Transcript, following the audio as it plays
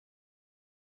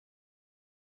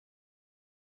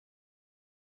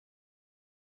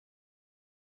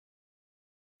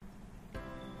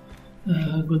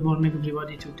Good morning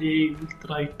everybody. Today we'll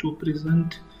try to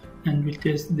present and we'll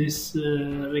test this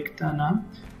Rectenna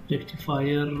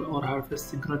rectifier or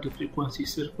harvesting radio frequency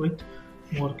circuit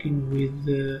working with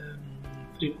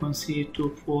frequency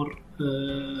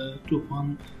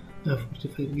 2.45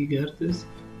 GHz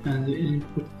and the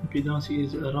input impedance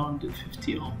is around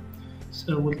 50 ohm.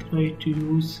 So we'll try to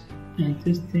use and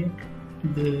testing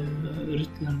the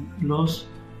return loss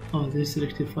of this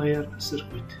rectifier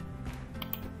circuit.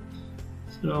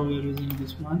 So we're using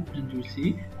this one and you'll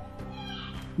see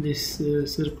this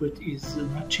circuit is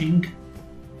matching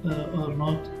or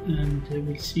not, and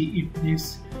we'll see if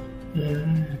this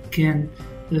can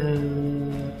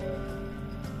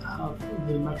have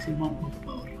the maximum of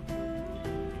power.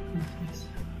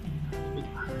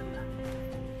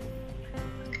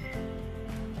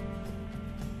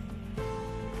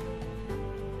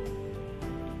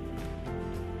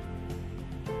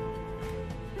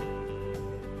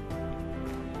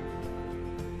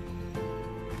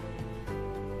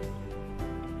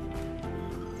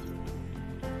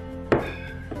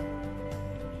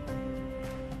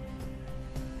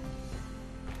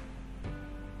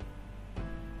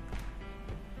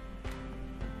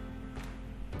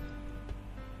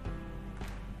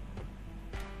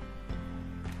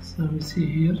 So we see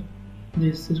here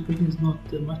this circuit is not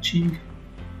matching,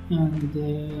 and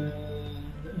the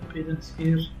impedance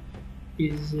here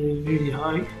is very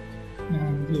high,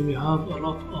 and we have a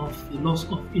lot of loss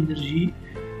of energy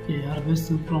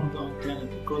harvested from the antenna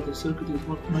because the circuit is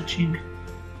not matching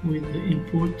with the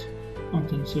input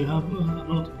antenna. So you have a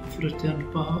lot of return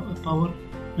power,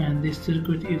 and this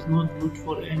circuit is not good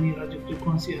for any radio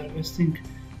frequency harvesting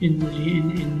energy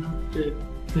and not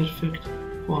perfect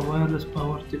for wireless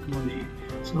power technology.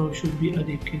 So it should be, as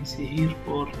you can see here,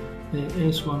 for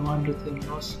S11 return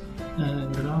loss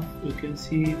graph, you can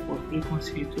see for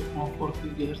frequency 2.4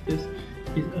 GHz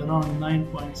is around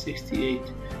 9.68,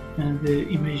 and the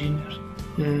imaginary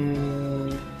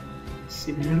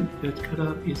signal red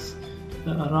color is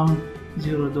around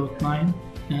 0.9,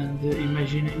 and the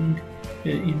imagine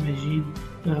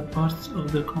parts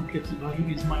of the complex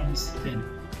value is -10.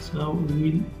 So we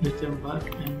will return back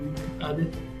and we will add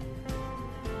it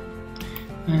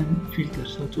and filter.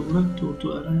 So to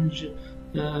arrange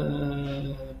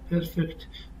perfect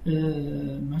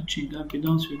matching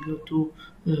impedance, we go to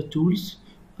tools,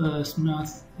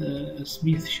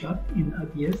 Smith sharp in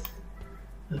ABS.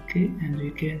 Okay, and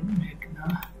we can make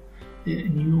now a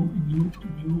new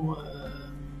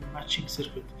matching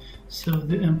circuit. So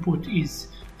the input is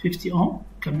 50 ohm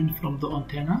coming from the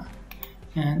antenna,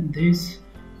 and this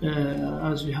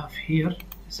as we have here,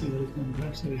 so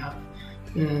we have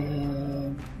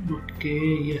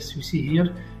okay, yes, we see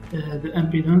here the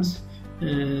impedance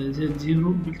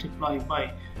Z0 multiplied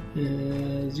by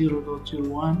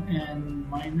 0.01 and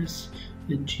minus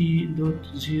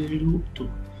G.02.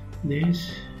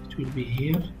 This it will be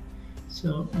here.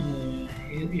 So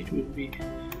here it will be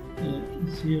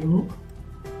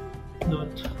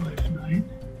 0.59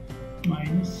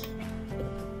 minus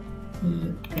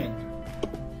 10.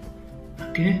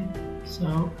 Okay,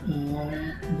 so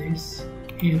this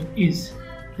here is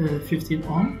 15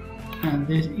 ohm, and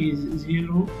this is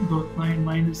 0.9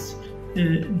 minus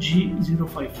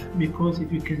G05, because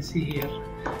if you can see here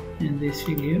in this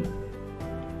figure,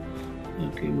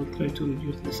 okay, we'll try to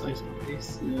reduce the size of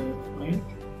this file.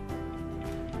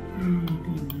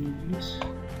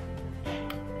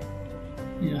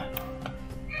 Yeah,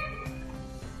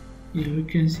 we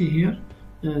can see here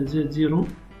Z0,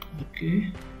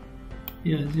 okay,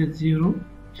 yeah, Z0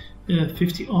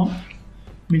 50 ohm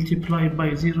multiplied by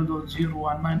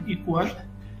 0.019 equal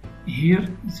here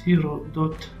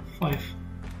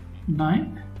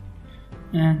 0.59,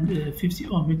 and 50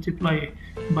 ohm multiplied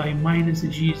by minus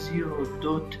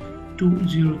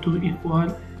G0.202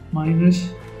 equal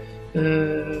minus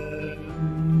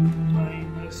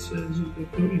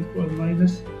 0.2 equal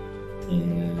minus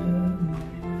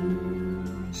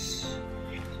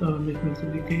so make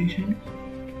multiplication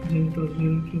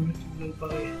 0.02 multiplied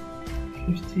by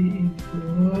 50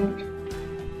 equal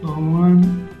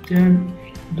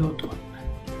 110.1.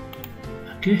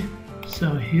 Okay, so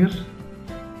here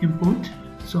input,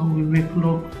 so we make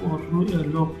log for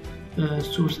log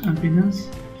source impedance,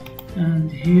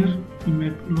 and here we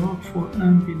make log for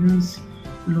impedance,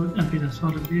 load impedance.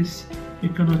 For this we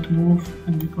cannot move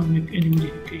and we can't make any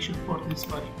modification for this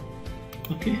value.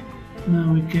 Okay,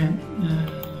 now we can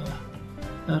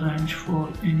arrange for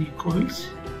any coils.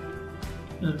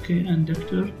 Okay,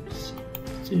 inductor,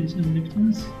 series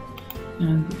inductance,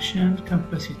 and shunt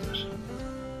capacitor.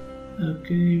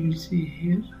 Okay, you will see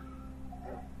here,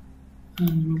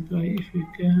 and we'll try if we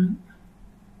can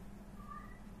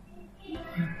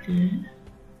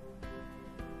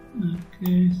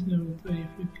Okay, so if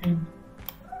we can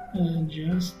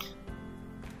adjust.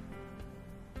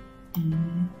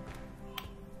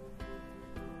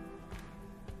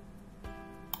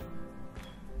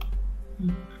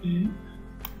 Okay,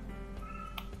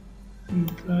 we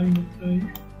try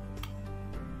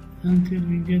until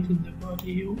we get in the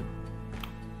value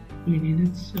we need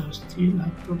it. So still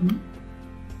have problem.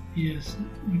 Yes,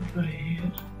 we try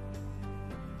here.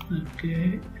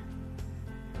 Okay,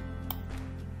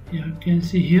 yeah, you can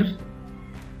see here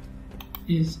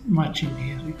is matching.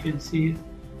 Here you can see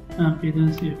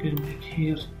impedance. You can make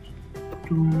here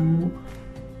to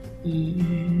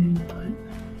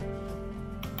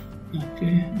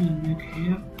okay, and make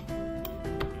here.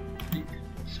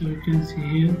 So you can see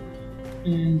here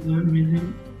in the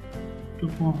middle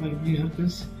 2.5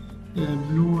 GHz. The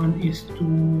blue one is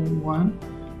 2.1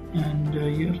 and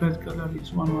red color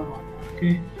is 1.11.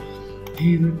 Okay,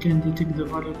 here you can detect the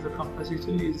value of the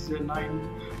capacitor is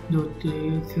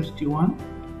 9.31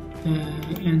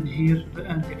 and here the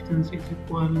inductance is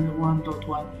equal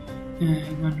 1.1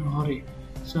 nanohenry.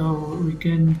 So we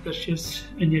can purchase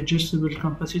an adjustable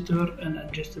capacitor and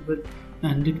adjustable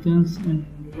inductance, and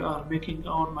we are making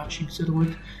our matching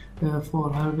circuit for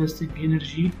harvesting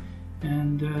energy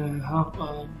and have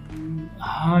a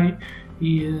high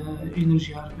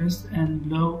energy harvest and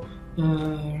low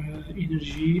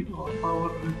energy or power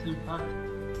return back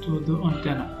to the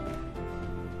antenna.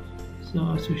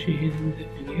 So associated with the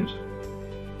figure,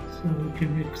 so we can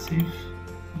make safe.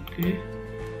 Okay,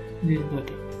 this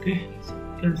data. Okay, so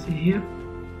you can see here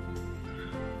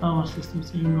our system.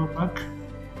 So we go back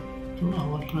to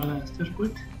our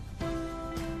circuit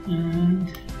and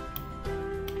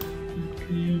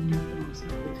okay, make our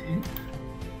circuit here.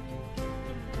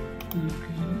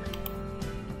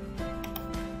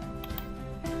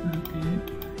 Okay,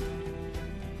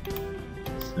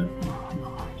 so no,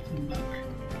 turn back.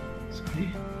 Sorry.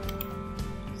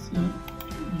 So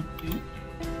okay.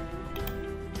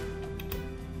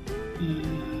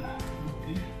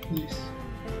 Okay, this.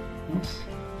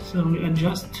 So we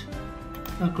adjust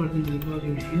according to the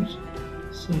value here.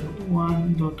 So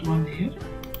 1.1 here,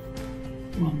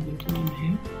 1.1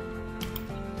 here.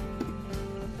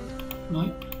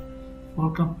 Right. For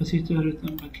capacitor,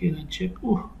 return back here and check.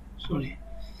 Oh, sorry.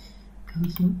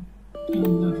 Cancel.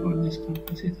 And for this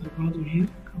capacitor value here,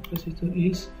 capacitor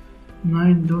is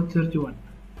 9.31.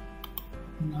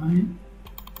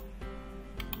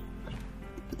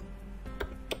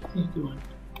 9.31.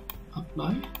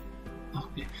 Apply.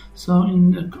 Okay. So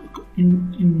in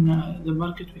the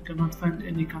market we cannot find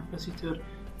any capacitor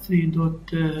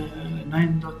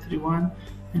 9.31,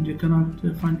 and you cannot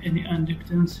find any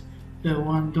inductance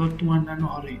 1.1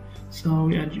 nanohenry. So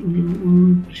we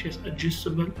purchase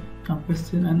adjustable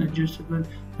capacitor and adjustable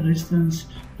resistance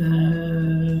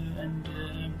and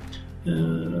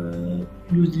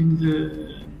using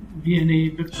the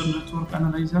VNA vector network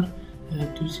analyzer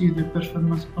to see the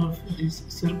performance of this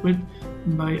circuit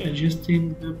by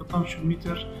adjusting the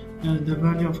potentiometer, the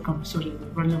value of the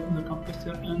value of the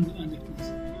capacitor and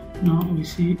inductance. Now we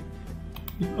see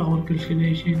if our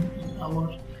calculation in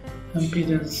our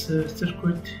impedance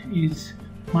circuit is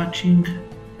matching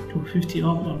to 50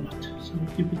 ohm or not. So we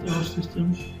keep it our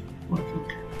system working.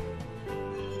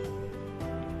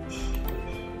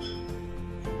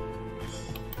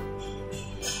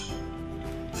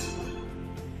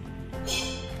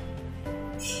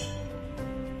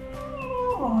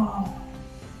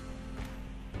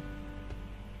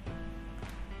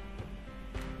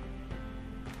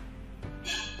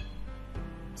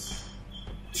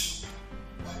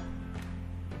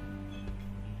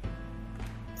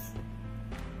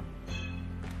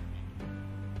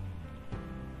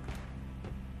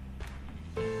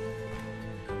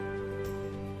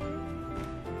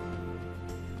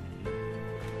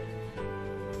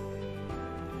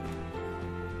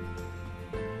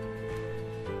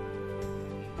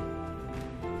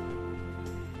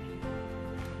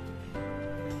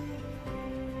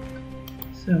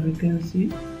 So we can see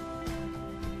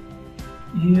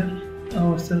here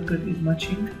our circuit is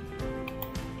matching.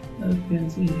 You can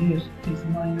see here is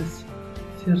minus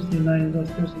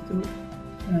 39.32,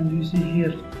 and you see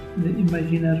here the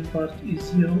imaginary part is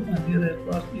 0 and the real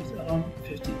part is around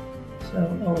 50. So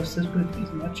our circuit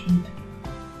is matching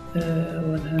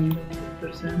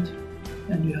 100%,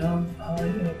 and you have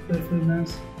high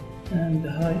performance and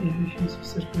high efficiency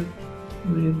circuit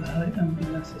with high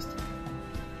impedance system.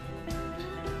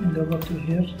 And go back to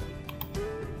here.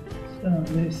 So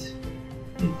this is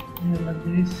here like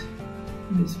this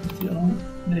 50 ohm,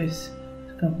 this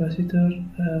capacitor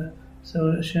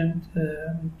So shunt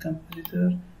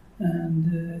comparator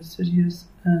and series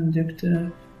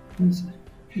inductor is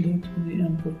go to the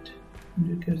input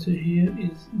indicator. Here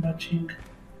is matching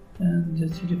and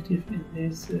selective in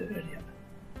this area.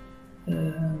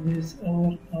 This is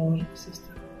our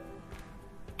system.